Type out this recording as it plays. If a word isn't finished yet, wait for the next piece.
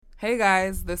Hey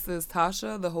guys, this is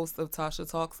Tasha, the host of Tasha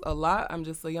Talks a Lot. I'm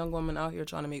just a young woman out here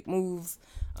trying to make moves.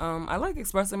 I like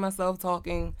expressing myself,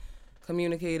 talking,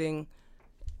 communicating.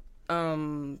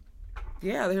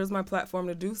 Here's my platform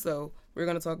to do so. We're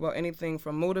going to talk about anything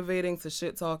from motivating to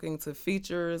shit talking to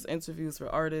features, interviews for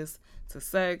artists, to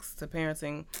sex, to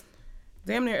parenting.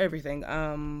 Damn near everything.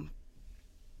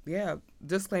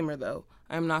 Disclaimer though.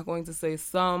 I'm not going to say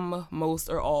some, most,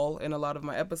 or all in a lot of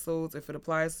my episodes. If it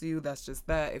applies to you, that's just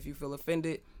that. If you feel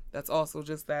offended, that's also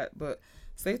just that. But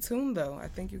stay tuned though. I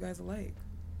think you guys will like.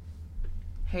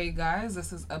 Hey guys,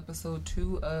 this is episode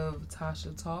 2 of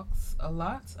Tasha Talks a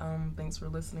Lot. Thanks for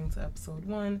listening to episode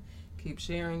 1. Keep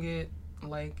sharing it,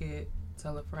 like it,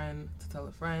 tell a friend to tell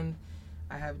a friend.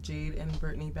 I have Jade and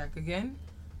Brittany back again.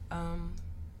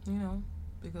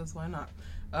 Because why not?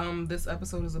 This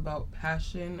episode is about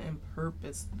passion and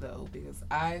purpose, though, because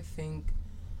I think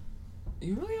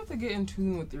you really have to get in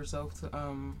tune with yourself to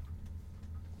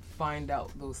find out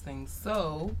those things.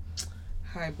 So,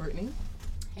 hi, Brittany.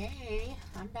 Hey,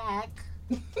 I'm back.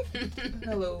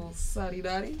 Hello, Sadi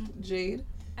Dottie. Jade.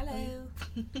 Hello.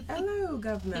 Hello,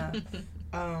 Governor.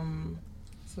 Y'all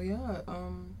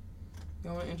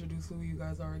want to introduce who you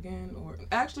guys are again? Or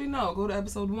actually, no, go to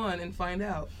episode 1 and find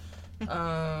out.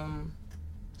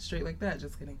 Straight like that,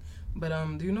 just kidding. But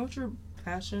do you know what your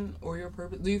passion or your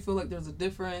purpose? Do you feel like there's a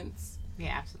difference?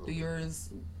 Yeah, absolutely. Do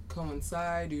yours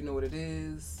coincide? Do you know what it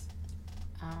is?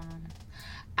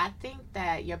 I think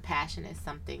that your passion is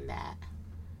something that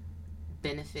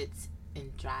benefits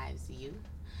and drives you.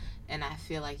 And I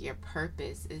feel like your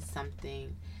purpose is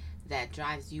something that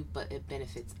drives you, but it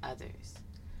benefits others.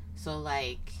 So,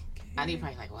 like, okay. I know you're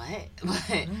probably like, what?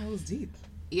 But no, it was deep.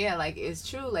 Yeah, like, it's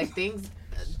true. Like, things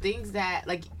that,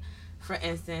 like, for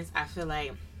instance, I feel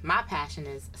like my passion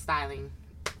is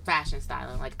fashion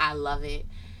styling. Like, I love it.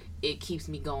 It keeps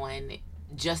me going.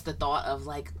 Just the thought of,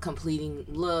 like, completing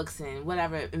looks and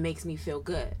whatever, it makes me feel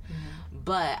good. Mm-hmm.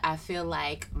 But I feel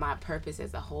like my purpose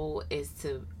as a whole is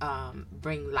to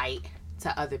bring light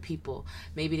to other people.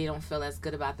 Maybe they don't feel as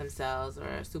good about themselves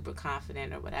or super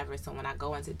confident or whatever. So when I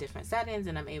go into different settings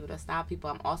and I'm able to style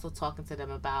people, I'm also talking to them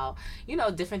about,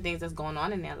 different things that's going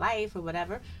on in their life or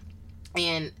whatever.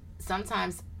 And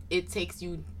sometimes it takes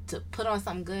you to put on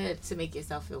something good to make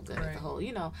yourself feel good as a whole,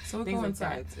 So it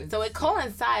coincides. Like so it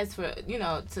coincides for,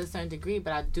 to a certain degree,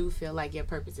 but I do feel like your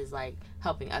purpose is like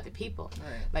helping other people.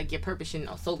 Right. Like your purpose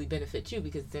shouldn't solely benefit you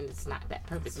because then it's not that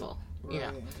purposeful, Right. I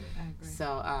agree.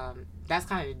 So that's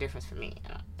kind of the difference for me.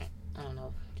 I don't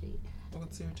know. Jade.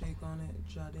 What's your take on it,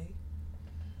 Jade?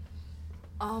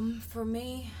 For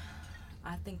me,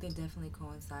 I think they definitely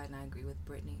coincide, and I agree with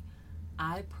Brittany.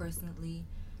 I personally,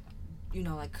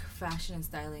 like fashion and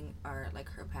styling are like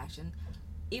her passion.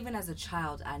 Even as a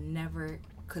child, I never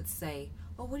could say,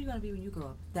 "Oh, what do you want to be when you grow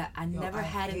up?" That I never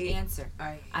had an answer.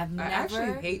 I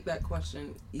actually hate that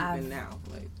question even now.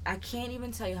 Like, I can't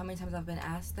even tell you how many times I've been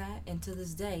asked that, and to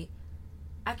this day,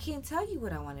 I can't tell you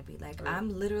what I want to be. Like, right.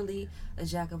 I'm literally a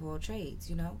jack of all trades,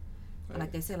 Right. And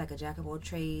like they say, like a jack of all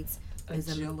trades. A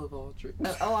Jill of all trades.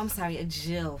 I'm sorry, a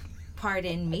Jill.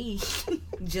 Pardon me,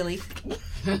 Jilly.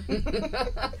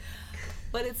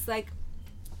 But it's like,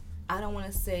 I don't want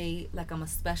to say like I'm a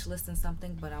specialist in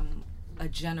something, but I'm a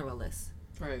generalist.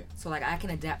 Right. So like I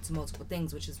can adapt to multiple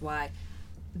things, which is why,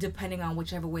 depending on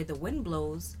whichever way the wind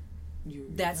blows,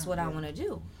 that's what I want to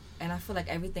do. And I feel like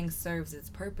everything serves its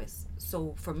purpose.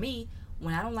 So for me,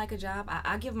 when I don't like a job,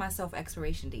 I give myself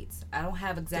expiration dates. I don't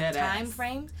have exact time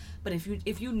frames, but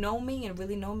if you know me and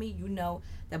really know me, you know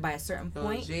that by a certain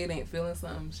point, Jade ain't feeling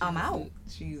something. I'm out.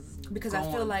 Because I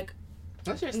feel like.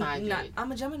 What's your sign, Jade?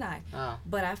 I'm a Gemini. Oh.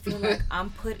 But I feel like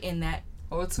I'm put in that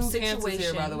situation. Cancers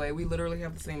here, by the way. We literally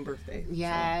have the same birthday.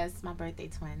 Yes, my birthday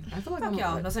twin. I feel like fuck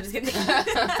y'all. No, so just kidding.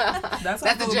 That's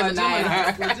a Gemini.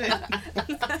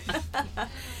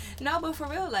 No, but for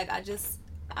real, like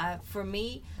for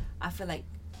me, I feel like,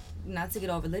 not to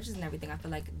get all religious and everything, I feel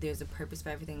like there's a purpose for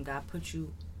everything. God put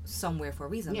you somewhere for a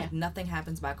reason. Yeah. Like nothing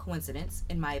happens by coincidence,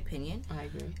 in my opinion. I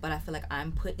agree. But I feel like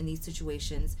I'm put in these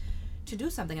situations to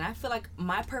do something, and I feel like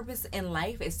my purpose in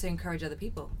life is to encourage other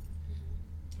people.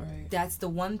 Right. That's the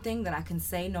one thing that I can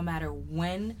say, no matter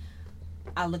when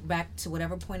I look back to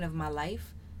whatever point of my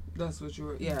life. That's what you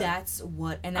were. Yeah. That's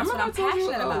what I'm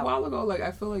passionate about. A while ago, like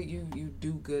I feel like you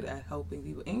do good at helping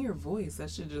people. In your voice, that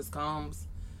shit just calms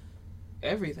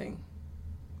everything.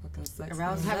 Fucking sex.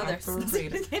 Arouse others.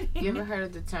 You ever heard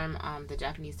of the term, the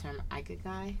Japanese term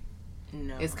ikigai?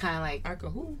 No. It's kind of like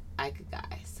who?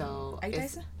 Ikigai. So Ike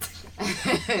Tyson?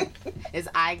 It's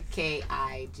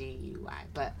IKIGUY,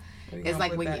 but it's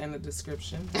like when that in the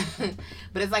description.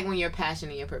 But it's like when your passion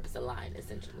and your purpose align,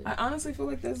 essentially. I honestly feel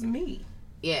like that's me.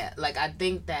 Yeah, like I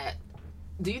think that.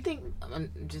 Do you think,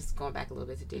 just going back a little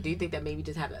bit today, do you think that maybe you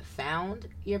just haven't found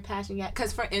your passion yet?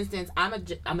 Because, for instance, I'm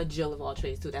a Jill of all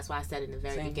trades, too. That's why I said in the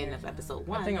very beginning of episode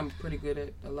 1. I think I'm pretty good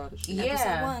at a lot of shit.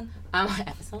 Yeah.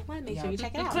 Episode 1. Make sure you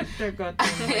check it out. Click there,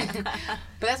 goddamn.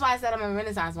 But that's why I said I'm a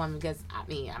Renaissance woman, because, I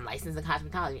mean, I'm licensed in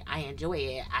cosmetology. I enjoy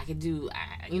it. I can do,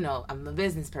 I'm a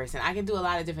business person. I can do a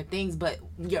lot of different things, but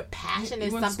your passion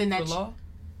is something that you... law?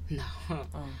 No.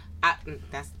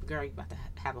 That's, girl, you about to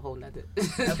have a whole nother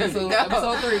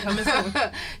episode 3 coming soon.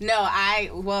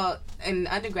 No, in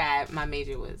undergrad my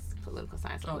major was political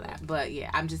science and all that, but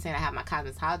yeah, I'm just saying I have my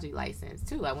cosmetology license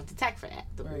too. I went to tech for that,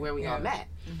 where we all met.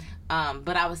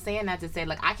 But I was saying that to say,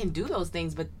 like, I can do those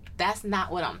things, but that's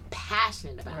not what I'm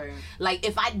passionate about. Right. Like,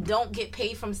 if I don't get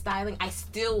paid from styling, I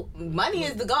still, money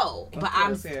is the goal, but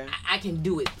I can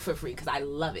do it for free because I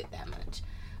love it that much.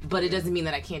 But it doesn't mean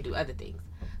that I can't do other things.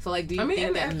 So, like, do you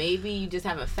think that maybe you just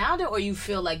haven't found it, or you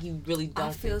feel like you really don't?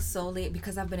 I feel solely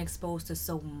because I've been exposed to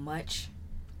so much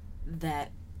that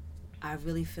I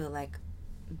really feel like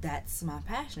that's my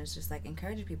passion. It's just, like,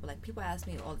 encouraging people. Like, people ask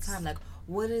me all the time, like,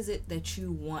 what is it that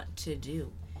you want to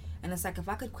do? And it's like, if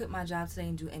I could quit my job today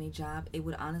and do any job, it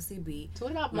would honestly be... So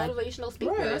what about motivational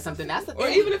speaker or something? That's the thing. Or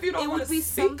even if you don't want to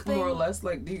speak, more or less,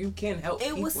 like, you can help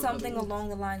people. It was something along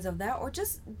the lines of that, or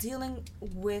just dealing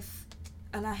with...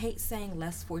 And I hate saying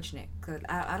less fortunate, because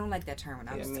I don't like that term.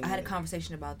 I had a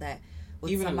conversation about that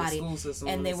with somebody, in the school system,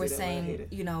 and they were saying,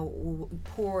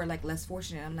 poor, like, less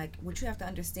fortunate. I'm like, what you have to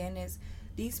understand is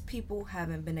these people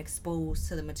haven't been exposed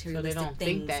to the materialistic so they don't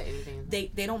things. Think that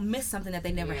anything. They don't miss something that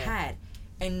they never had.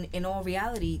 And in all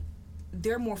reality,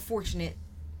 they're more fortunate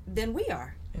than we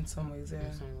are. In some ways,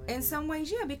 yeah. In some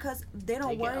ways, yeah, because they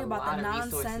don't worry about the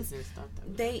nonsense.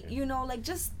 They, like,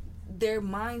 just their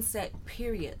mindset,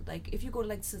 period. Like, if you go to,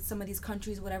 like, some of these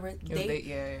countries, whatever,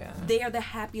 they are the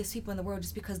happiest people in the world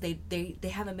just because they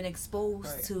haven't been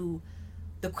exposed to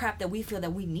the crap that we feel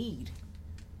that we need.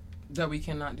 That we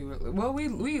cannot do it. Well, we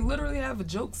literally have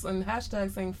jokes and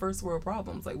hashtags saying first world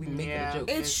problems. Like, we make it a joke.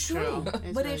 It's true.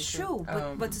 But it's true.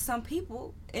 But to some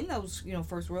people in those,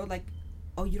 first world, like,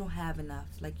 oh, you don't have enough.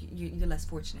 Like, you're less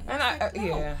fortunate. And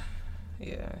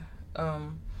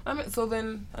so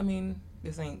then,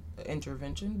 this ain't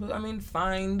intervention, but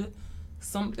find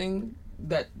something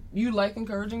that you like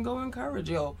encouraging, go encourage.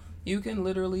 Yo, you can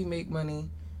literally make money.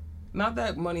 Not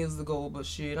that money is the goal, but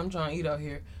shit, I'm trying to eat out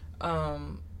here.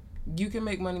 You can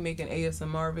make money making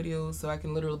ASMR videos, so I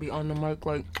can literally be on the mic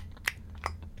like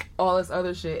all this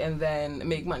other shit and then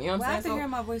make money. You know what I'm saying? After hearing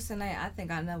my voice tonight, I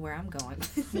think I know where I'm going.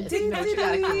 You got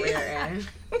a career in.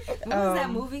 What was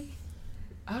that movie?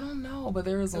 I don't know, but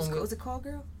there is one. Was it Call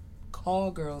Girl?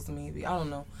 Call Girls, maybe. I don't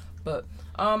know. But,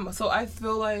 so I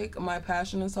feel like my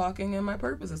passion is talking and my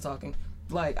purpose is talking.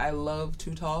 Like, I love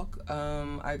to talk.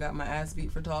 I got my ass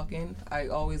beat for talking. I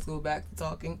always go back to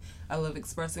talking. I love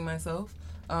expressing myself.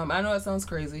 I know that sounds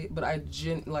crazy, but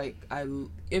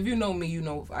if you know me, you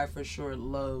know I for sure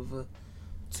love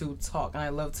to talk. And I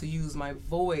love to use my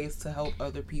voice to help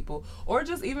other people. Or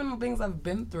just even things I've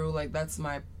been through, like, that's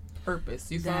my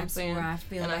purpose. You feel what I'm saying? Where I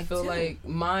feel and like I feel too. like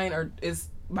mine is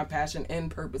my passion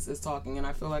and purpose is talking, and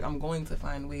I feel like I'm going to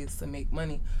find ways to make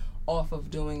money off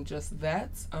of doing just that.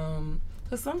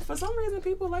 For some reason,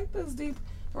 people like this deep,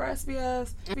 raspy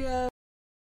ass.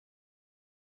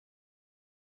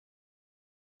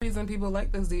 People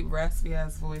like this deep, raspy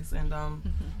ass voice, and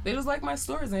they just like my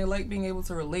stories, and they like being able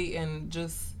to relate and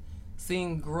just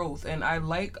seeing growth. And I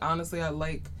like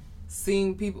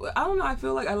seeing people. I don't know. I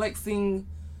feel like I like seeing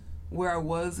where I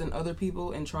was in other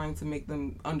people and trying to make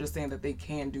them understand that they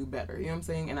can do better. You know what I'm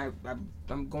saying? And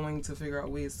I'm going to figure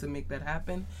out ways to make that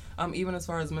happen. Even as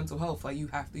far as mental health, like, you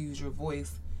have to use your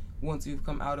voice once you've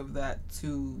come out of that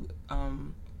to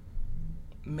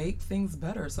make things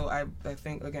better. So I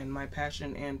think, again, my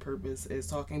passion and purpose is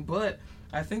talking, but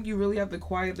I think you really have to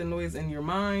quiet the noise in your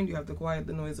mind. You have to quiet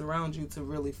the noise around you to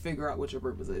really figure out what your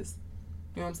purpose is.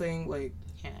 You know what I'm saying? Like,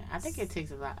 yeah, I think it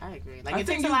takes a lot. I agree. Like, it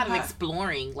takes a lot of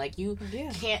exploring. Like, you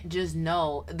can't just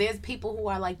know. There's people who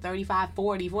are like 35,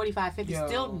 40, 45, 50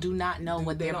 still do not know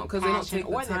what their passion or their purpose is. Because they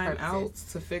don't take the time out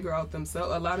to figure out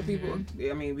themselves. A lot of people,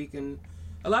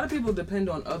 a lot of people depend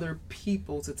on other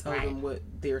people to tell them what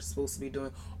they're supposed to be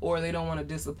doing. Or they don't want to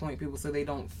disappoint people, so they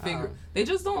don't they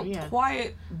just don't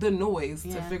quiet the noise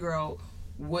to figure out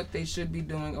what they should be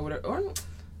doing or whatever. Or,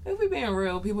 if we're being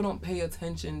real, people don't pay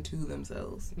attention to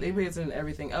themselves. They pay attention to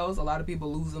everything else. A lot of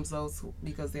people lose themselves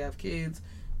because they have kids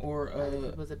or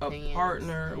a opinions.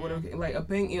 partner, or whatever, like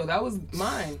opinion. That was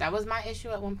mine. That was my issue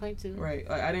at one point too. Right.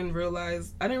 Like I didn't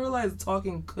realize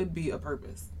talking could be a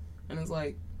purpose, and it's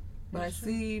like, but I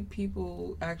see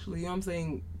people actually, I'm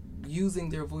saying, using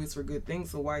their voice for good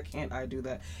things. So why can't I do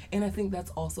that? And I think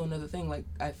that's also another thing. Like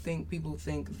I think people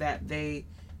think that they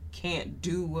can't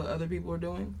do what other people are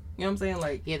doing. You know what I'm saying?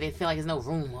 Like, yeah, they feel like there's no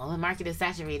room. Well, the market is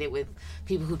saturated with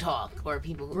people who talk or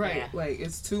people who... Right. Yeah. Like,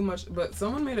 it's too much. But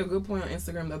someone made a good point on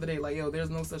Instagram the other day. Like, yo, there's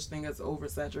no such thing as an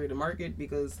oversaturated market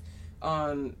because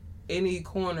on any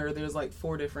corner, there's like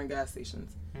 4 different gas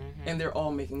stations. Mm-hmm. And they're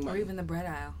all making money. Or even the bread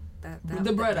aisle.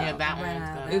 The bread aisle. Yeah, that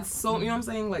one. It's so, you know what I'm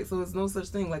saying? Like, so it's no such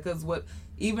thing. Like, because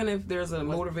even if there's a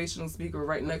motivational speaker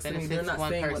right next to me, they're not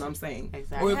saying what I'm saying.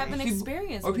 Exactly. Or have an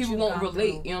experience. Or people won't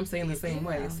relate, you know what I'm saying, the same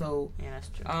way. So, yeah, that's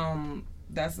true.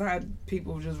 That's not,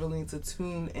 people just really need to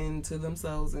tune into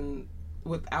themselves and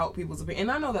without people's opinion.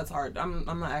 And I know that's hard. I'm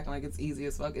not acting like it's easy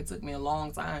as fuck. It took me a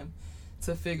long time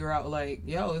to figure out, like,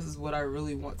 yo, this is what I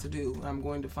really want to do. I'm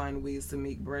going to find ways to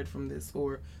make bread from this,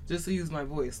 or just to use my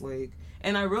voice. Like,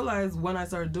 and I realized when I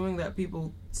started doing that,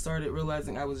 people started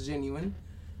realizing I was genuine.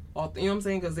 You know what I'm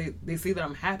saying? Because they see that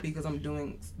I'm happy because I'm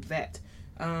doing that.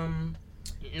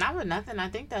 Not for nothing. I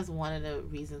think that's one of the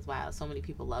reasons why so many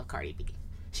people love Cardi B.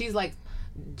 She's like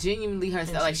genuinely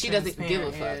herself. Like, she doesn't give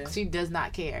a fuck. Yeah. She does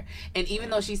not care. And even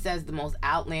though she says the most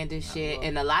outlandish shit,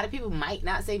 and a lot of people might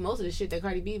not say most of the shit that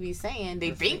Cardi B be saying,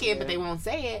 they think it, but they won't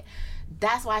say it.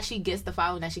 That's why she gets the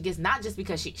following that she gets. Not just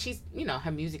because she's, you know,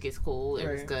 her music is cool, it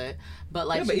was good, but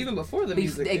like, but even before the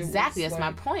music, exactly, that's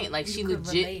my point. Like, she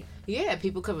legit,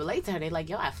 people could relate to her. They like,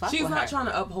 yo, I fuck with her. She's not trying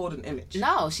to uphold an image.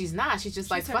 No, she's not. She's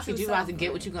just like, fuck it, you about to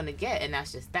get what you're gonna get, and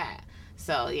that's just that.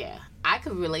 So, yeah, I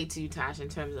could relate to you, Tasha, in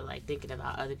terms of, like, thinking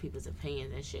about other people's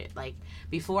opinions and shit. Like,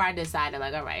 before I decided,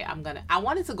 like, all right, I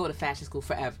wanted to go to fashion school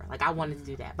forever. Like, I wanted to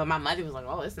do that. But my mother was like,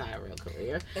 oh, it's not a real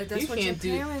career. That's what your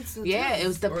parents do. Yeah, it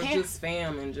was the parents. Or just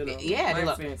fam in general.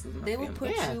 Yeah. They will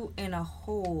put you in a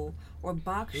hole or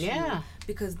box you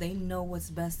because they know what's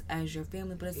best as your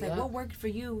family. But it's like, what worked for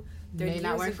you 30 years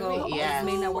ago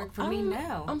may not work for me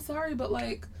now. I'm sorry, but,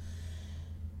 like...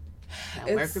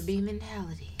 That worker bee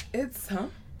mentality. It's, The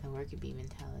worker bee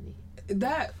mentality.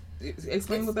 That,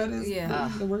 explain what that is? Yeah.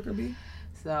 The worker bee?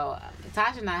 So,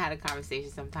 Tasha and I had a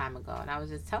conversation some time ago, and I was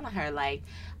just telling her, like,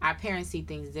 our parents see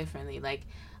things differently. Like,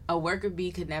 a worker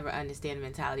bee could never understand the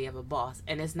mentality of a boss.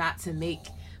 And it's not to make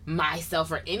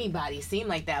myself or anybody seem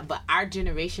like that, but our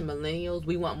generation, millennials,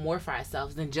 we want more for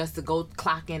ourselves than just to go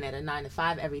clock in at a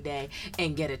 9-to-5 every day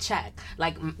and get a check.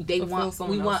 Like, fulfill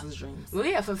someone else's dreams. Well,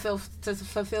 yeah, to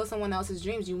fulfill someone else's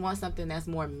dreams, you want something that's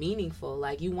more meaningful.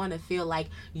 Like, you want to feel like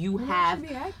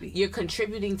you're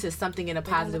contributing to something in a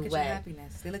positive way. They look at your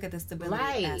happiness. They look at the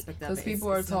stability aspect of it. Because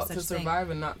people are taught to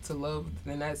survive and not to love,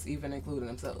 and that's even including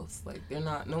themselves. Like,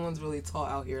 no one's really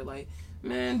taught out here, like,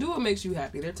 man, do what makes you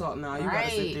happy. They're taught now. You gotta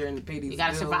sit there and pay these bills. You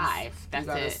gotta survive. That's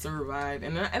you gotta survive,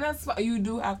 and that's you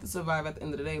do have to survive at the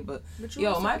end of the day. But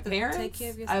yo, my parents, take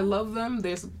care of yourself. I love them.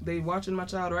 They watching my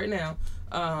child right now.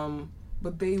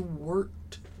 But they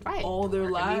worked all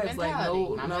their lives, like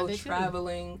no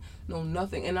traveling, no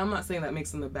nothing. And I'm not saying that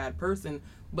makes them a bad person,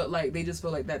 but like they just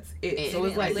feel like that's it. So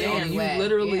it's like, damn, you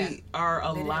literally are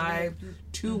alive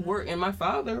to work. And my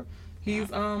father,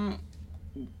 he's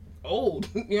old,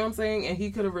 you know what I'm saying, and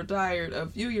he could have retired a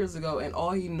few years ago, and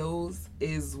all he knows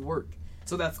is work.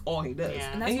 So that's all he does.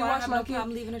 And that's why I have no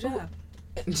problem leaving a job.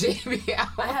 JB,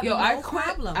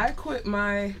 I quit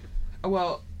my.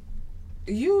 Well,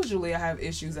 usually I have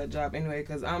issues at job anyway,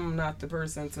 because I'm not the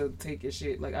person to take your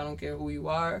shit. Like, I don't care who you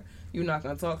are. You're not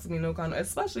going to talk to me, no kind of,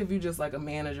 especially if you're just like a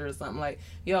manager or something. Like,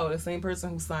 yo, the same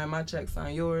person who signed my check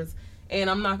signed yours. And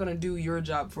I'm not going to do your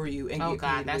job for you and get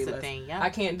paid that's the less. thing. Yep. I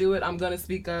can't do it. I'm going to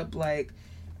speak up. Like,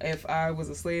 if I was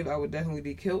a slave, I would definitely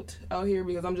be killed out here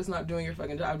because I'm just not doing your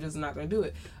fucking job. I'm just not going to do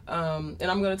it. And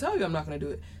I'm going to tell you I'm not going to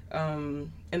do it.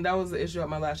 And that was the issue at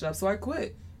my last job. So I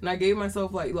quit. And I gave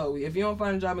myself, like, look, if you don't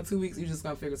find a job in 2 weeks, you're just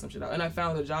going to figure some shit out. And I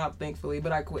found a job, thankfully,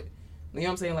 but I quit. You know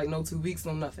what I'm saying? Like, no 2 weeks,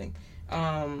 no nothing.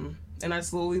 And I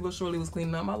slowly but surely was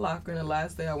cleaning out my locker. And the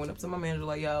last day I went up to my manager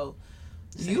like, yo,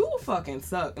 you fucking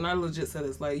suck. And I legit said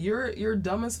this, like, you're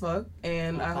dumb as fuck,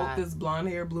 and I hope this blonde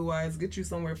hair, blue eyes get you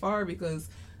somewhere far, because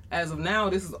as of now,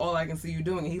 this is all I can see you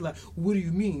doing. And he like, what do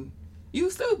you mean? You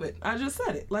stupid. I just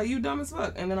said it. Like, you dumb as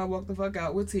fuck. And then I walked the fuck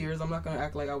out with tears. I'm not gonna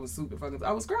act like I was super fucking,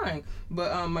 I was crying.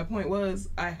 But my point was,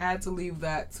 I had to leave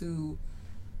that to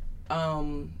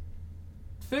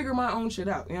figure my own shit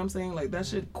out. You know what I'm saying? Like, that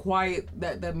shit quiet,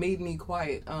 that made me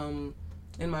quiet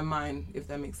in my mind, if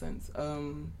that makes sense.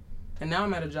 And now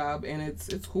I'm at a job, and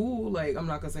it's cool. Like, I'm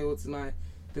not gonna say what's my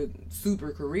the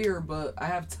super career, but I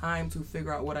have time to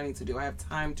figure out what I need to do. I have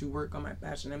time to work on my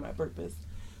passion and my purpose.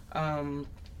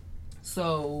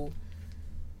 So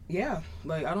yeah,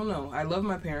 like, I don't know. I love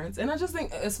my parents, and I just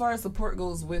think as far as support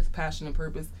goes with passion and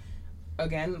purpose,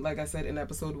 again, like I said in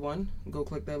episode 1, go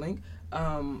click that link.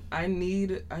 I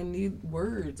need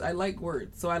words. I like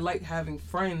words, so I like having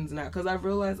friends now, because I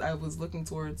realized I was looking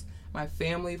towards my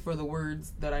family for the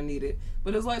words that I needed,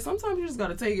 but it's like sometimes you just got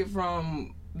to take it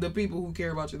from the people who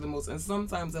care about you the most, and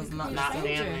sometimes that's not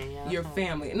family. Yeah. Your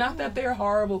family. Not that they're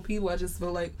horrible people. I just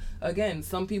feel like, again,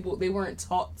 some people, they weren't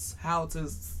taught how to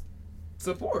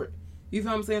support. You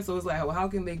feel what I'm saying? So it's like, well, how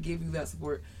can they give you that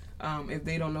support if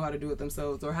they don't know how to do it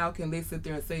themselves? Or how can they sit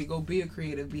there and say, go be a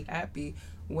creative, be happy,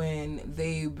 when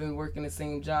they've been working the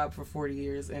same job for 40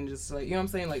 years and just like, you know what I'm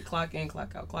saying? Like, clock in,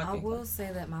 clock out, clock in. I will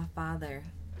say that my father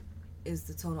is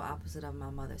the total opposite of my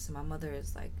mother. So my mother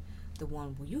is like the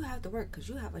one, well, you have to work because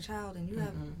you have a child and you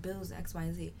have bills and X, Y,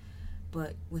 and Z.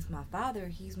 But with my father,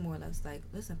 he's more or less like,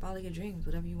 listen, follow your dreams,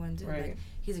 whatever you want to do. Right. Like,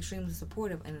 he's extremely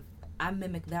supportive, and I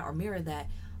mimic that or mirror that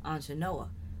onto Noah.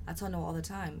 I tell Noah all the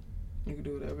time, you can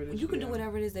do whatever it is. You can do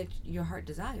whatever it is that your heart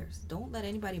desires. Don't let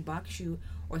anybody box you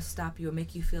or stop you or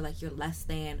make you feel like you're less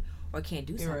than or can't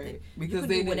do something. Right. Because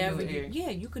they didn't do it. Yeah,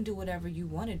 you can do whatever you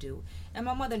want to do. And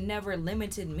my mother never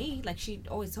limited me. Like, she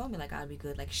always told me, like, I'd be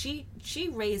good. Like, she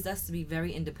raised us to be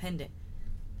very independent.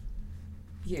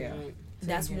 Yeah.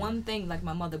 That's one thing, like,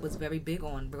 my mother was very big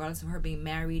on, regardless of her being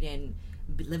married and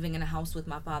living in a house with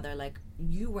my father. Like,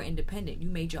 you were independent. You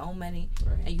made your own money,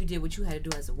 and you did what you had to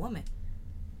do as a woman.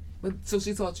 But so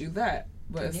she taught you that.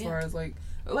 But as far as like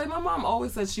my mom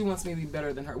always says she wants me to be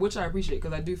better than her, which I appreciate,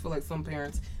 because I do feel like some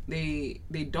parents, they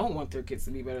don't want their kids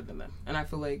to be better than them. And I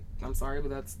feel like, I'm sorry, but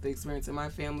that's the experience in my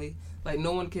family. Like,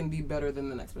 no one can be better than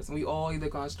the next person. We all either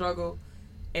gonna struggle,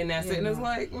 and that's it. And it's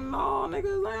like, no,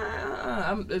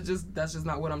 niggas, that's just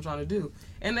not what I'm trying to do.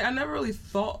 And I never really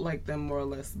thought like them, more or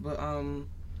less. But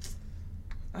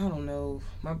I don't know.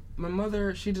 My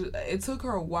mother, it took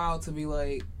her a while to be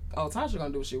like, oh, Tasha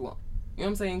gonna do what she want. You know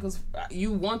what I'm saying? Because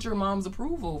you want your mom's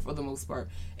approval for the most part.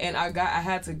 And I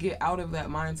had to get out of that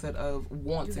mindset of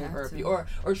wanting her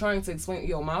or trying to explain,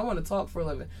 yo, Ma, I want to talk for a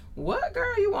living. What,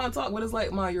 girl, you want to talk? But it's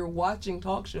like, Ma, you're watching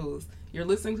talk shows. You're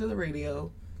listening to the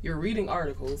radio. You're reading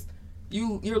articles.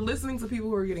 You're listening to people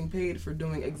who are getting paid for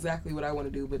doing exactly what I want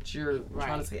to do, but you're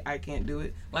trying to say I can't do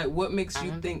it. Like, what makes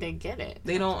you think they get it?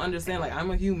 They don't understand. Like, I'm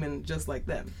a human just like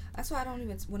them. That's why I don't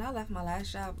even. When I left my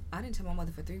last job, I didn't tell my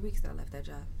mother for 3 weeks that I left that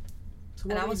job. So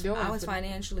and I was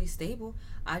financially stable.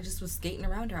 I just was skating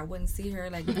around her. I wouldn't see her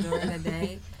like during the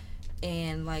day,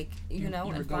 and like you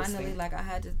know. And finally, like I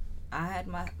had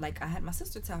my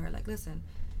sister tell her, like, listen,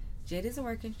 Jade isn't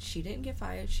working. She didn't get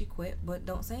fired. She quit. But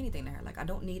don't say anything to her. Like, I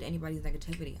don't need anybody's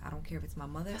negativity. I don't care if it's my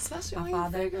mother, my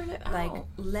father. Like,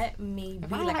 let me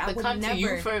be. Like, I would never. To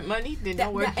you for money. Then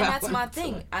don't worry about it. And that's my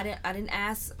thing. I didn't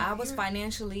ask. I was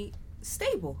financially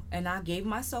stable, and I gave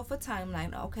myself a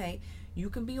timeline. Okay, you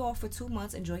can be off for 2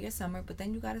 months, enjoy your summer, but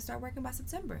then you got to start working by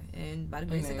September. And by the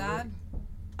grace of God,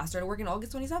 I started working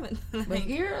August 27th.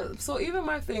 But so even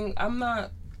my thing, I'm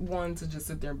not one to just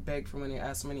sit there and beg for money,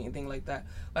 ask for money, anything like that.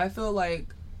 But I feel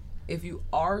like if you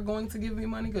are going to give me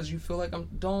money because you feel like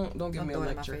don't give me a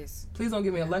lecture. Please don't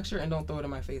give me a lecture, and don't throw it in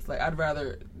my face. Like, I'd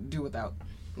rather do without.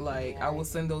 Like, I will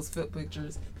send those feet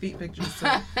pictures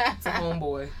to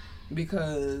homeboy,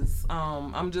 because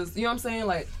I'm just, you know what I'm saying?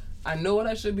 Like, I know what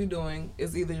I should be doing.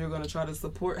 Is either you're going to try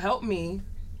to help me,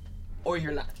 or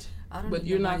you're not. But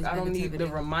you're not. I don't need the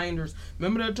reminders.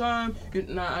 Remember that time?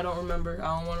 I don't remember.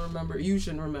 I don't want to remember. You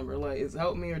shouldn't remember. Like, it's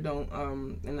help me or don't.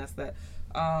 And that's that.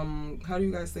 How do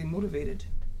you guys stay motivated?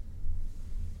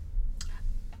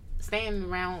 Staying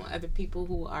around other people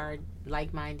who are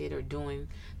like-minded or doing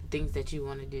the things that you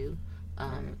want to do.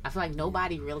 I feel like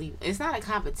nobody really, it's not a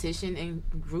competition in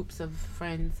groups of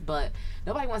friends, but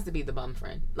nobody wants to be the bum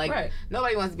friend. Like,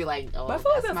 nobody wants to be like, oh, but I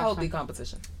feel like that's healthy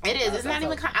competition. It is. It's not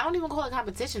even, I don't even call it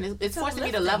competition. It's forcing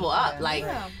me to level up. Like,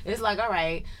 it's like, all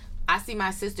right, I see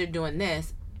my sister doing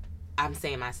this. I'm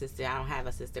saying my sister. I don't have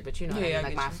a sister, but you know what I mean?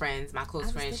 Like, my friends, my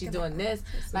close friends, she's doing this.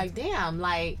 Like, damn,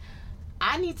 like,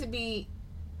 I need to be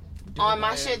on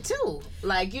my shit too.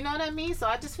 Like, you know what I mean? So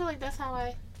I just feel like that's how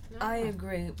I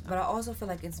agree, but I also feel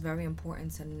like it's very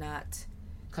important to not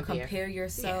compare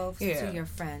yourself to your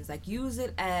friends. Like, use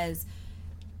it as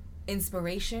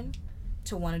inspiration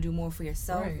to want to do more for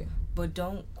yourself, but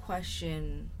don't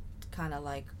question kind of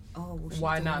like, oh, well,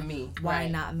 why not me? Why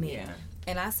not me? Yeah.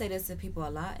 And I say this to people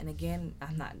a lot, and again,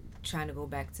 I'm not trying to go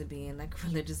back to being like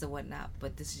religious or whatnot,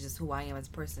 but this is just who I am as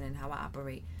a person and how I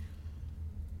operate.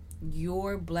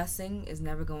 your blessing is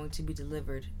never going to be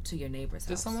delivered to your neighbor's house.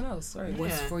 Just someone else, right?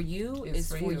 What's for you is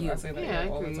for you. I say that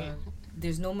all the time.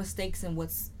 There's no mistakes in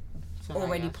what's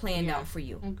already planned out for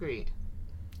you. Agreed.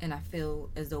 And I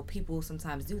feel as though people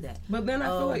sometimes do that. But then I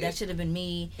feel like that should have been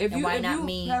me. If you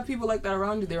me? have people like that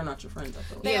around you, they're not your friends. I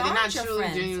feel. They're not truly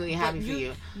genuinely happy for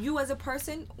you. You as a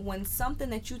person, when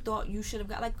something that you thought you should have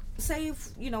got, like say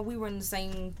if we were in the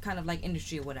same kind of like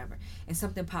industry or whatever, and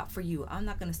something popped for you, I'm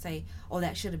not gonna say, oh,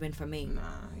 that should have been for me. Nah,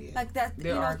 yeah. Like that.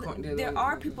 There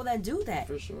are people that do that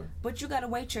for sure. But you gotta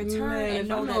wait your turn and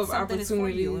know that something is for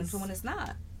you and someone is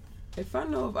not. If I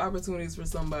know of opportunities for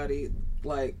somebody,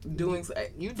 like doing,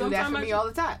 you do that for me all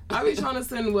the time. I be trying to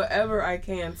send whatever I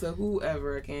can to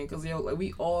whoever I can, because like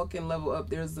we all can level up.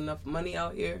 There's enough money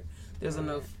out here. There's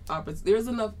enough There's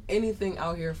enough anything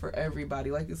out here for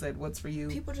everybody. Like you said, what's for you?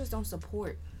 People just don't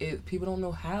support it. People don't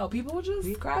know how. People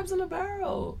just crabs in a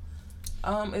barrel.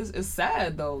 It's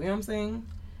sad though. You know what I'm saying?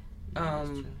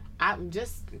 I'm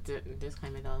just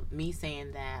disclaimer though. Me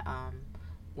saying that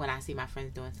when I see my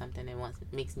friends doing something, it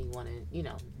makes me want to,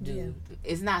 do. Yeah.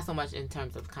 It's not so much in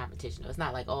terms of competition. It's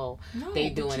not like, they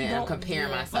doing it and I'm comparing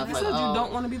myself. Like I said, you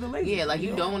don't want to be the lazy. Yeah, like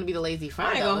you don't want to be the lazy friend.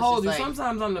 I ain't gonna hold you.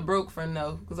 Sometimes I'm the broke friend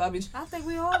though, because I think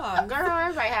we all are. Girl,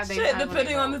 everybody have their shit.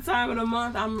 Depending on the time of the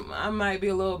month, I might be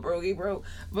a little broke,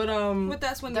 but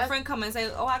that's when the friend come and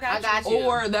say, I got you.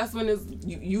 Or that's when it's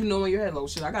you know in your head,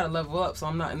 shit, I gotta level up, so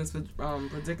I'm not in this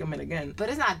predicament again. But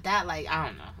it's not that, like, I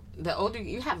don't know. The older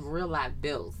you have real life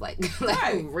bills, like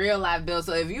right. real life bills.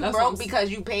 So if you broke because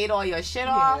you paid all your shit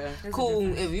off,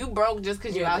 cool. If you broke just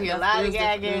because you're out here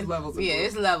lollygagging, it's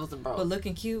levels of broke. But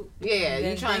looking cute,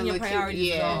 you trying to look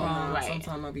cute, right.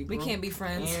 Sometimes I be broke. We can't be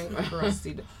friends.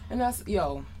 And that's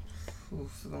I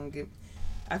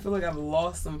feel like I've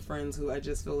lost some friends who I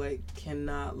just feel like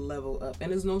cannot level up,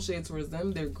 and there's no shade towards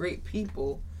them. They're great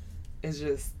people. It's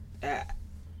just.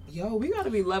 We gotta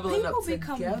be leveling up together.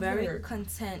 People become very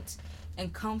content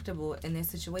and comfortable in their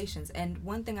situations. And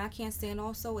one thing I can't stand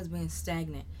also is being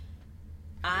stagnant.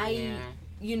 I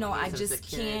just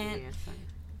can't.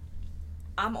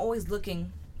 I'm always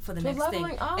looking for the next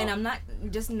thing. And I'm not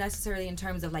just necessarily in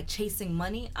terms of like chasing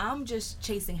money. I'm just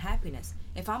chasing happiness.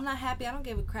 If I'm not happy, I don't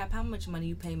give a crap how much money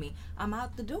you pay me. I'm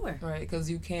out the door. Right,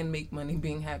 because you can make money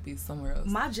being happy somewhere else.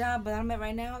 My job that I'm at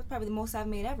right now is probably the most I've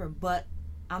made ever, but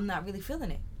I'm not really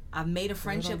feeling it. I've made a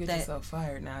friendship that. Yourself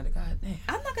fired now. God damn.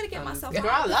 I'm not gonna get myself fired.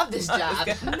 Girl, I love this job.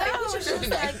 No, it's just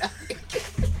like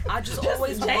I just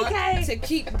always want to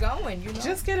keep going.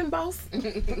 Just kidding, boss.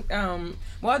 Well,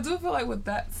 I do feel like with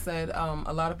that said,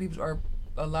 a lot of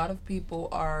people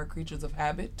are creatures of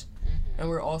habit. And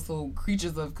we're also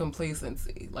creatures of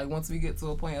complacency. Like, once we get to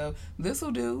a point of, this will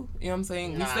do, you know what I'm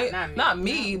saying? Not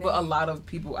me, but a lot of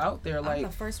people out there, like... I'm the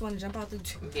first one to jump out the...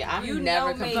 Yeah, I'm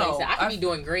never complacent. I can be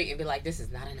doing great and be like, this is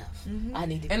not enough. Mm-hmm. I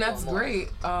need to And that's great.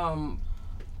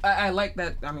 I like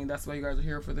that. I mean, that's why you guys are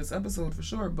here for this episode, for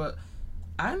sure. But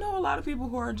I know a lot of people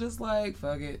who are just like,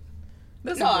 fuck it.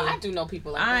 I do know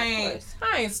people like that.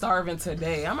 I ain't starving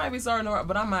today. I might be starving tomorrow,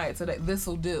 but I might today. This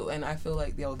will do. And I feel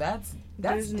like, that's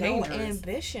There's dangerous. No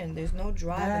ambition. There's no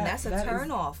drive. And that's a turn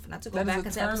off. Not to go back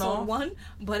into episode 1,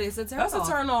 but it's a turn off. That's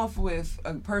a turn off with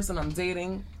a person I'm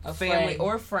dating, a family,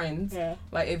 or friends. Yeah.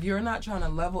 Like, if you're not trying to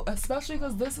level, especially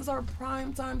because this is our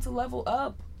prime time to level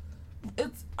up.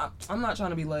 I'm not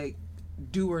trying to be like,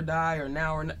 do or die or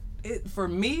now or for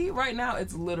me, right now,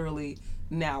 it's literally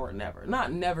now or never.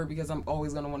 Not never because I'm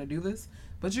always going to want to do this.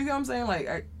 But you get what I'm saying?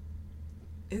 Like,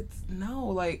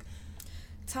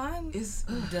 time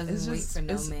doesn't wait for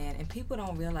no man, and people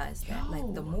don't realize that.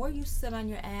 Like, the more you sit on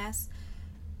your ass,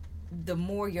 the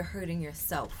more you're hurting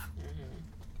yourself. Mm-hmm.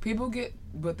 People get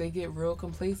real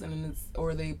complacent,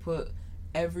 or they put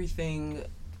everything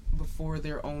before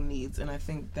their own needs, and I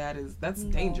think that's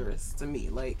dangerous to me.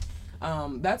 Like,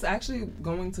 that's actually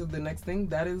going to the next thing.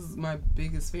 That is my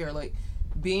biggest fear. Like,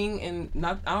 being in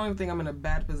I don't even think I'm in a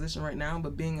bad position right now,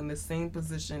 but being in the same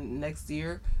position next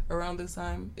year around this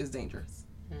time is dangerous.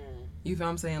 You feel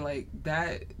what I'm saying? Like,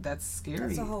 that's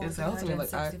scary. That's a whole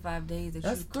 365 days.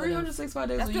 That's 365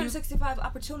 days. That's 365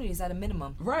 opportunities at a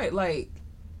minimum. Right. Like,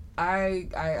 I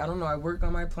don't know. I work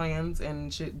on my plans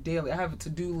and shit daily. I have a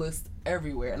to-do list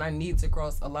everywhere, and I need to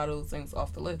cross a lot of those things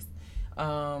off the list.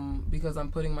 Because I'm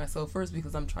putting myself first,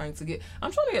 because I'm trying to get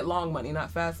long money,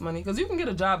 not fast money, because you can get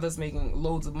a job that's making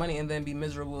loads of money and then be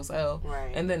miserable as hell.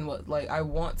 Right. And then what? Like, I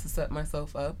want to set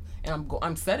myself up, and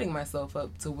I'm setting myself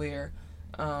up to where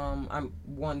I'm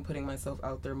putting myself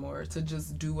out there more to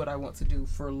just do what I want to do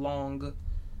for long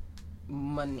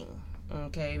money.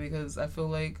 Okay? Because I feel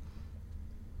like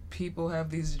people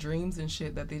have these dreams and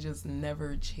shit that they just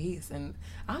never chase, and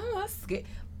I don't know, that's scary.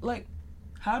 like,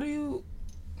 how do you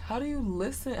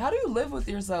listen? How do you live with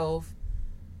yourself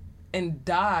and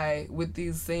die with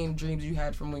these same dreams you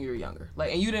had from when you were younger?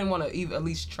 Like, and you didn't want to even at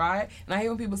least try. And I hate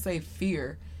when people say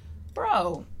fear.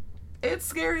 Bro, it's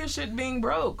scary as shit being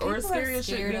broke. People or it's scary as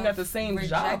shit being at the same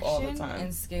job all the time.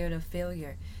 And scared of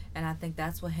failure. And I think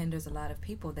that's what hinders a lot of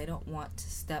people. They don't want to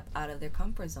step out of their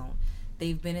comfort zone.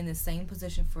 They've been in the same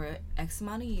position for X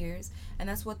amount of years, and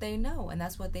that's what they know, and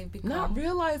that's what they've become. Not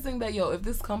realizing that, if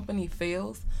this company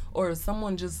fails, or if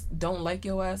someone just don't like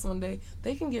your ass one day,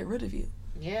 they can get rid of you.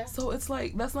 Yeah. So it's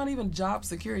like, that's not even job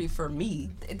security for me.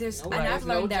 And I've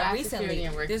learned that recently.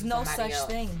 There's no such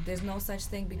thing. There's no such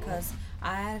thing, because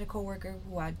I had a coworker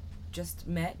who I just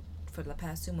met for the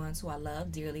past 2 months, who I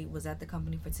love dearly, was at the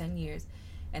company for 10 years,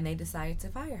 and they decided to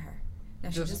fire her.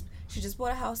 Now she just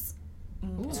bought a house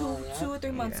two or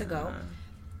 3 months ago.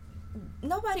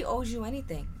 Nobody owes you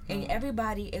anything, and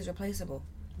everybody is replaceable.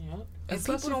 Yep. And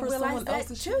people don't realize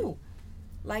that too.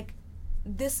 Like,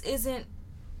 this isn't,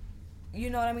 you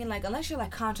know what I mean? Like, unless you're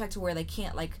like contracted where they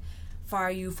can't like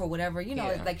fire you for whatever,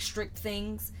 like strict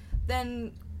things,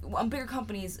 then bigger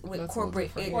companies with corporate,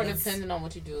 or depending on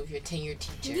what you do, if you're a tenured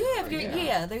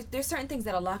teacher. There's certain things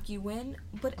that'll lock you in,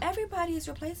 but everybody is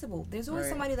replaceable. There's always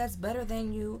somebody that's better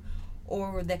than you,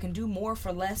 or that can do more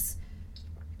for less.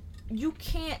 You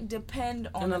can't depend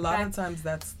on. And a lot of times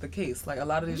that's the case. Like, a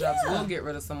lot of these jobs will get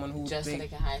rid of someone who just so they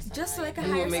can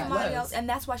hire somebody else, and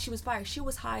that's why she was fired. She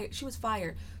was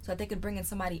fired so that they could bring in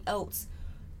somebody else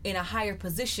in a higher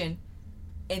position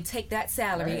and take that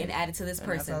salary and add it to this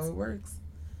person's. That's how it works.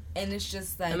 And it's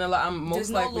just like, and most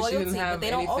there's likely no loyalty, she didn't have but they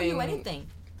don't owe you anything.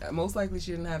 Most likely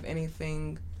she didn't have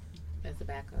anything as a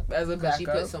backup. She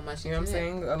put so much into what I'm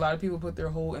saying? A lot of people put their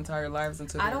whole entire lives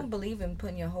into I don't believe in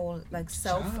putting your whole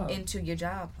self into your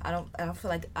job. I don't feel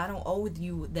like I don't owe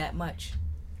you that much.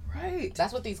 Right.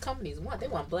 That's what these companies want. They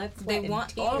want blood, sweat, they want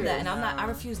tears. all that, and I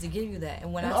refuse to give you that.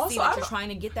 And when I see that you're trying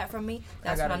to get that from me,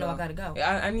 that's when I know I gotta go.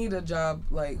 I need a job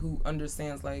who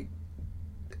understands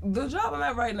the job I'm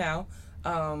at right now.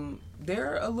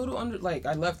 They're a little under.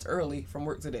 I left early from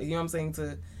work today. You know what I'm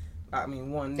saying?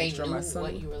 Make sure my son.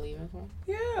 What you were leaving for?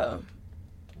 Yeah.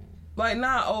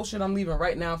 Oh shit, I'm leaving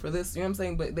right now for this. You know what I'm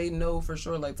saying? But they know for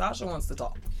sure. Tasha wants to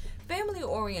talk.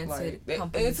 Family-oriented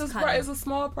companies. It's a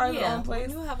small private-owned place.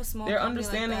 When you have a small they're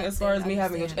understanding as far as me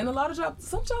having and a lot of jobs.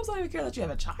 Some jobs don't even care that you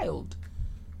have a child.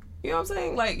 You know what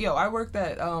I'm saying? I worked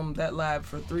at that lab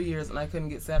for 3 years and I couldn't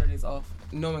get Saturdays off,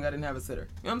 knowing I didn't have a sitter.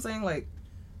 You know what I'm saying?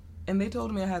 And they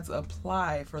told me I had to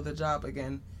apply for the job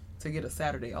again to get a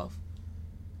Saturday off.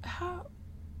 How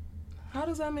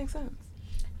does that make sense?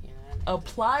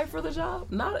 Apply for the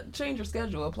job, not change your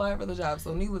schedule. Apply for the job.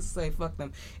 So needless to say, fuck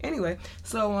them. Anyway,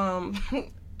 so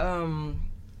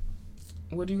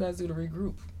what do you guys do to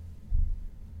regroup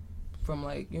from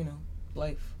life?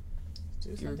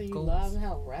 Do something you love.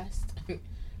 Hell, rest.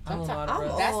 I'm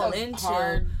all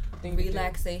into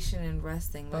relaxation and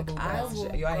resting. I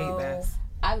hate baths.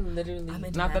 I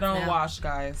literally not that I don't wash,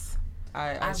 guys.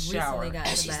 I shower. Recently got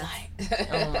to bath.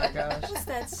 Oh my gosh. What's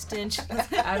that stench?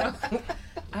 I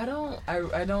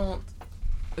don't.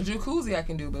 Jacuzzi I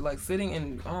can do, but sitting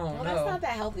in, that's not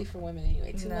that healthy for women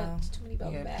anyway. Too many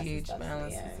bubble baths. pH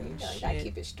balances and you shit. gotta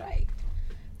keep it straight.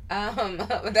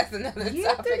 But that's another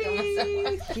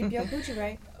topic. Keep your coochie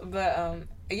right. But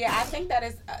I think that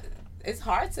it's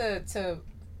hard to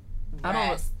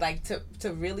rest,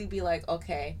 to really be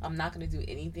okay, I'm not gonna do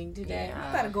anything today. Yeah.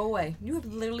 You gotta go away. You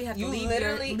literally have to leave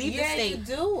the state. You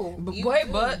do.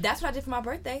 But that's what I did for my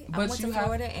birthday. I went to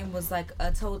Florida and was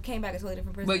came back a totally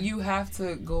different person. But you have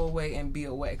to go away and be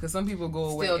away, because some people go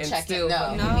away and still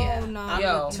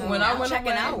no. When I went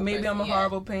away, maybe I'm a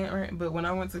horrible parent, but when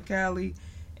I went to Cali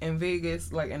and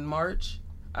Vegas in March,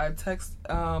 I text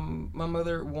my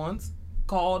mother once,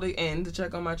 called in to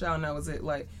check on my child, and that was it.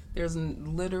 There's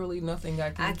literally nothing I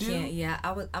can do. I can't. Yeah,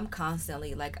 I'm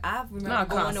constantly I remember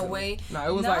going away. No,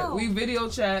 it was we video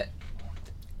chat.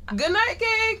 Good night,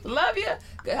 King. Love you.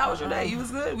 How was your day? You was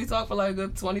good. We talked for a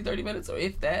good 20-30 minutes, or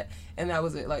if that, and that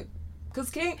was it. Cause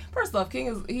King, first off, King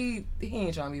is he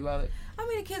ain't trying to be bothered. I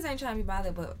mean, the kids ain't trying to be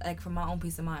bothered, but for my own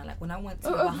peace of mind. When I went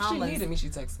to Bahamas, she needed me. She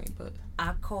texted me, but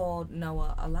I called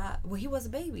Noah a lot. Well, he was a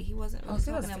baby. He wasn't really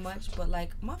talking that much. But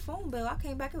my phone bill, I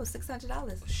came back, it was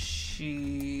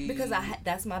 $600. Because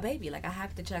that's my baby. I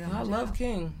have to check on. I love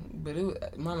King, but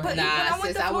Mama. But when I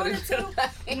went to Florida too,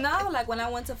 when I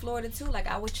went to Florida too,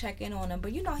 I would check in on him.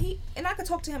 But I could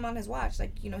talk to him on his watch.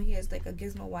 He has a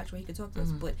Gizmo watch where he could talk to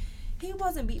us, but. He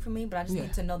wasn't beat for me, but I just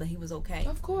need to know that he was okay.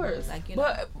 Of course.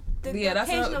 But the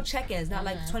occasional check-ins, not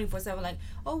 24/7.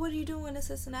 Oh, what are you doing? This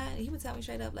and that. And he would tell me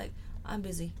straight up, I'm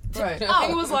busy. Right. Oh.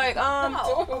 He was like,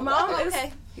 Oh, Mom,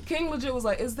 okay. King legit was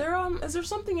like, is there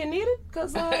something you needed?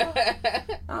 Cause I'm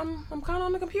kind of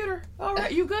on the computer. All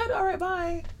right, you good? All right,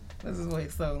 bye. This is way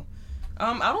so.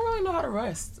 I don't really know how to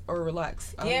rest or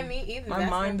relax. Yeah, me either. My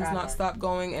mind does not stop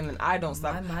going, and then I don't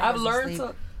stop. My mind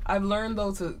I've learned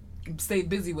though to stay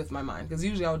busy with my mind, because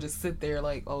usually I would just sit there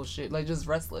like, oh shit, like just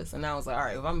restless. And now it's like, all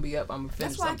right, if I'm gonna be up, I'm gonna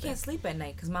finish. That's why something. I can't sleep at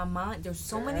night, because my mind, there's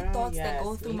so many thoughts that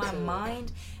go through my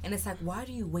mind, and it's like, why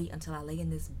do you wait until I lay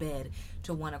in this bed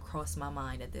to want to cross my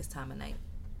mind at this time of night?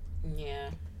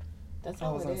 Yeah, that's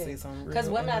how it is. Because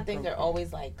women, I think they're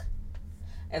always like,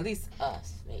 at least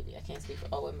us, maybe. I can't speak for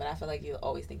all women, but I feel like you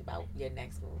always think about your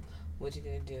next move. What you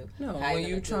gonna do? No, how when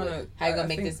you trying to, how you gonna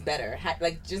make this better? How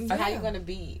you gonna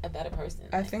be a better person?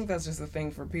 I think that's just a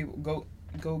thing for people,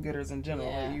 go getters in general.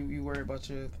 Yeah. Like you worry about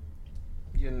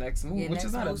your next move, which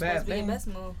is not a bad thing. Your best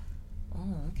move.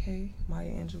 Oh, okay, Maya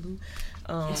Angelou.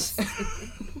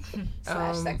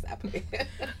 Slash sex operator.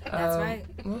 That's right.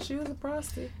 Well, she was a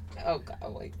prostitute. Oh God!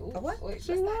 Wait, what? Wait,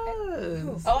 She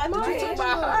was. Oh, I thought you talking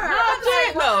about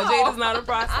her. No, Jade is not a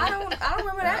prostitute. I don't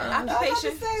remember that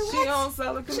occupation. She don't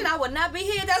sell a Shit, I would not be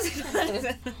here.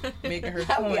 That's making her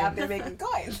I'll coins. be out there making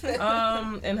coins.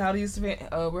 And how do you?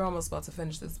 We're almost about to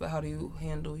finish this, but how do you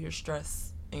handle your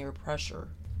stress and your pressure?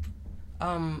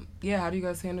 Yeah, how do you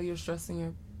guys handle your stress and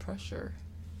your pressure?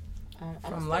 I'm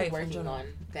still life working on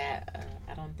that.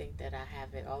 I don't think that I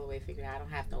have it all the way figured out. I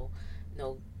don't have no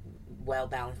well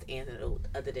balanced antidote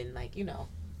other than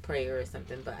prayer or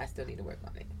something. But I still need to work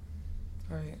on it.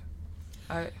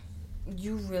 Right.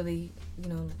 You really,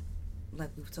 like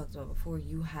we've talked about before,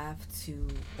 you have to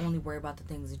only worry about the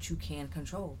things that you can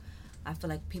control. I feel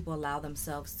like people allow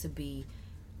themselves to be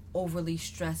overly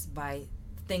stressed by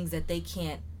things that they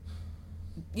can't.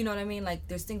 You know what I mean? Like,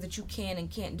 there's things that you can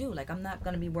and can't do. Like, I'm not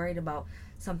going to be worried about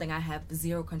something I have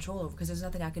zero control over, because there's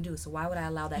nothing I can do. So why would I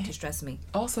allow that to stress me?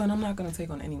 Also, and I'm not going to take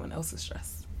on anyone else's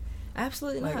stress.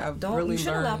 Absolutely like, not. You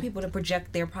shouldn't allow people to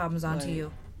project their problems onto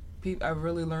you. I've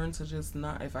really learned to just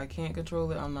not, if I can't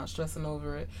control it, I'm not stressing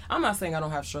over it. I'm not saying I don't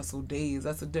have stressful days.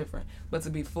 That's a different. But to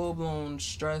be full-blown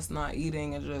stressed, not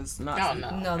eating, and just not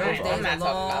sleeping. No, those days are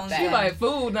long. She like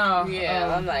food now.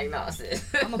 Yeah, I'm like, no, sis.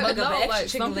 I'm a bug of extra like,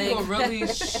 chicken some leg. people really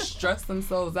stress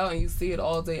themselves out, and you see it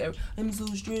all day. I'm so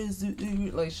stressed.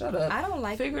 Like, shut up. I don't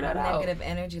like negative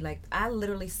energy. Like, I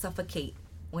literally suffocate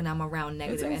when I'm around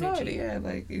negative energy. Yeah,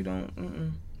 like, you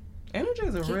don't... Energy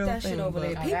is a Keep real that thing. Shit over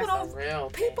there.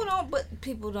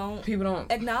 People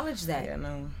don't acknowledge that. Yeah,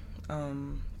 no.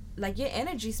 Like, your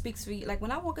energy speaks for you. Like,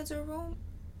 when I walk into a room,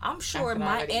 I'm sure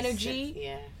my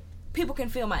energy, people can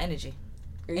feel my energy.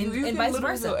 You can vice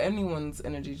literally versa. feel anyone's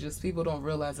energy. Just people don't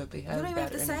realize that they have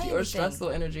bad energy or stressful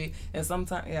energy. And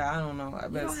sometimes, I don't know.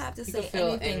 You don't have to say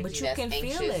feel anything, but you can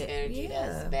feel it. Energy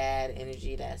that's bad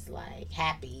energy that's like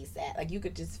happy, sad. Like, you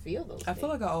could just feel those. I feel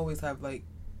like I always have like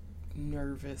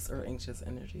nervous or anxious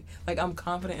energy. Like, I'm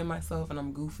confident in myself and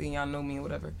I'm goofy and y'all know me and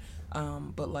whatever.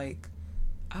 But like,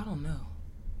 I don't know.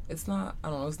 It's not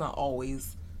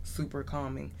always super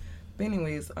calming. But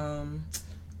anyways,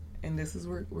 and this is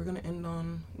where we're gonna end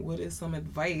on, what is some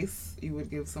advice you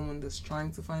would give someone that's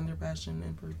trying to find their passion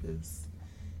and purpose?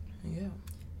 Yeah.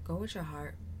 Go with your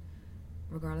heart,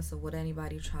 regardless of what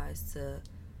anybody tries to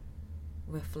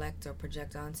reflect or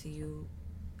project onto you.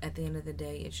 At the end of the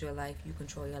day, it's your life. You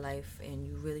control your life, and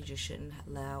you really just shouldn't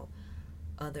allow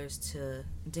others to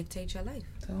dictate your life.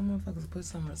 Tell motherfuckers to put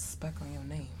some respect on your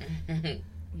name.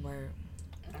 Word.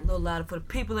 A little louder for the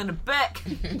people in the back.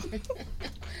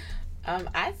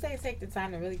 I'd say take the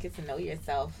time to really get to know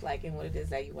yourself, like, and what it is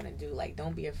that you want to do. Like,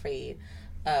 don't be afraid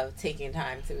of taking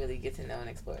time to really get to know and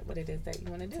explore what it is that you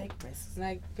want to do. Take risks.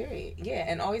 Like, period. Yeah,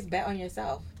 and always bet on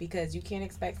yourself, because you can't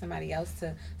expect somebody else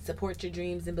to support your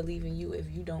dreams and believe in you if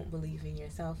you don't believe in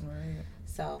yourself. Right.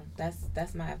 So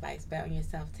that's my advice. Bet on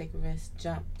yourself. Take a risk.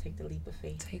 Jump. Take the leap of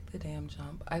faith. Take the damn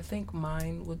jump. I think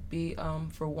mine would be,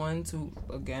 for one, to,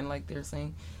 again, like they're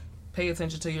saying, pay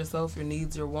attention to yourself, your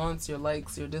needs, your wants, your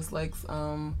likes, your dislikes.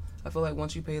 I feel like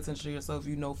once you pay attention to yourself,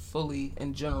 you know fully,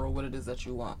 in general, what it is that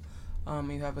you want.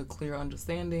 You have a clear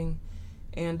understanding,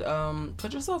 and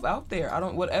put yourself out there.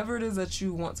 Whatever it is that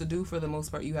you want to do, for the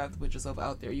most part, you have to put yourself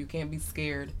out there. You can't be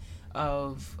scared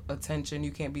of attention.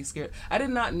 You can't be scared. I did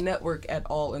not network at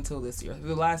all until this year,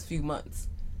 the last few months.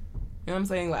 You know what I'm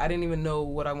saying? Like, I didn't even know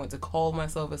what I want to call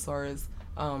myself as far as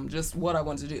just what I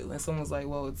wanted to do. And someone was like,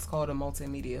 well, it's called a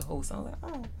multimedia host. I was like,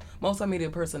 oh,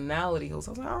 multimedia personality host.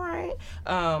 I was like, all right.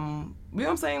 You know what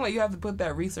I'm saying? Like, you have to put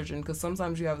that research in, because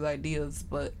sometimes you have the ideas,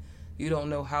 but you don't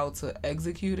know how to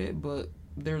execute it. But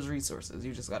there's resources.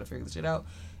 You just got to figure the shit out.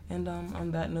 And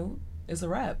on that note, it's a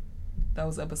wrap. That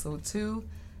was episode 2.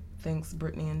 Thanks,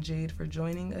 Brittany and Jade, for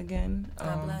joining again.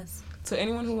 God bless. To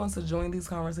anyone who wants to join these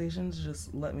conversations,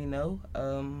 just let me know.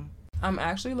 I'm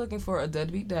actually looking for a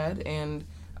deadbeat dad and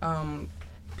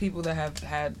people that have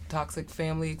had toxic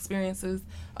family experiences.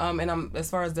 And as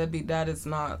far as deadbeat dad, it's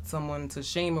not someone to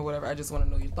shame or whatever. I just want to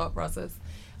know your thought process.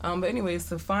 But anyways,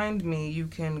 to find me, you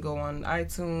can go on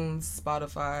iTunes,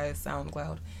 Spotify,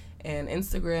 SoundCloud, and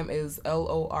Instagram is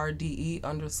LORDE_chaos.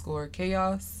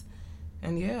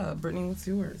 And yeah, Brittany, what's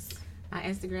yours? My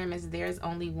Instagram is there's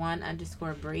only one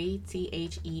 _Brie,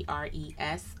 There'sOnly,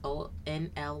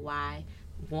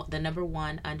 the number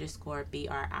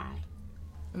 1_BRI.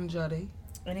 And Jade.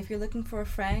 And if you're looking for a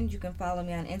friend, you can follow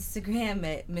me on Instagram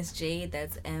at Miss Jade.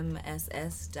 That's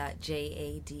MSS.JADE.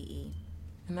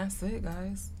 And that's it,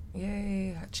 guys.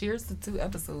 Yay. Cheers to 2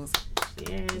 episodes.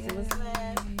 Cheers. It was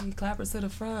fun. Clappers to the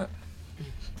front.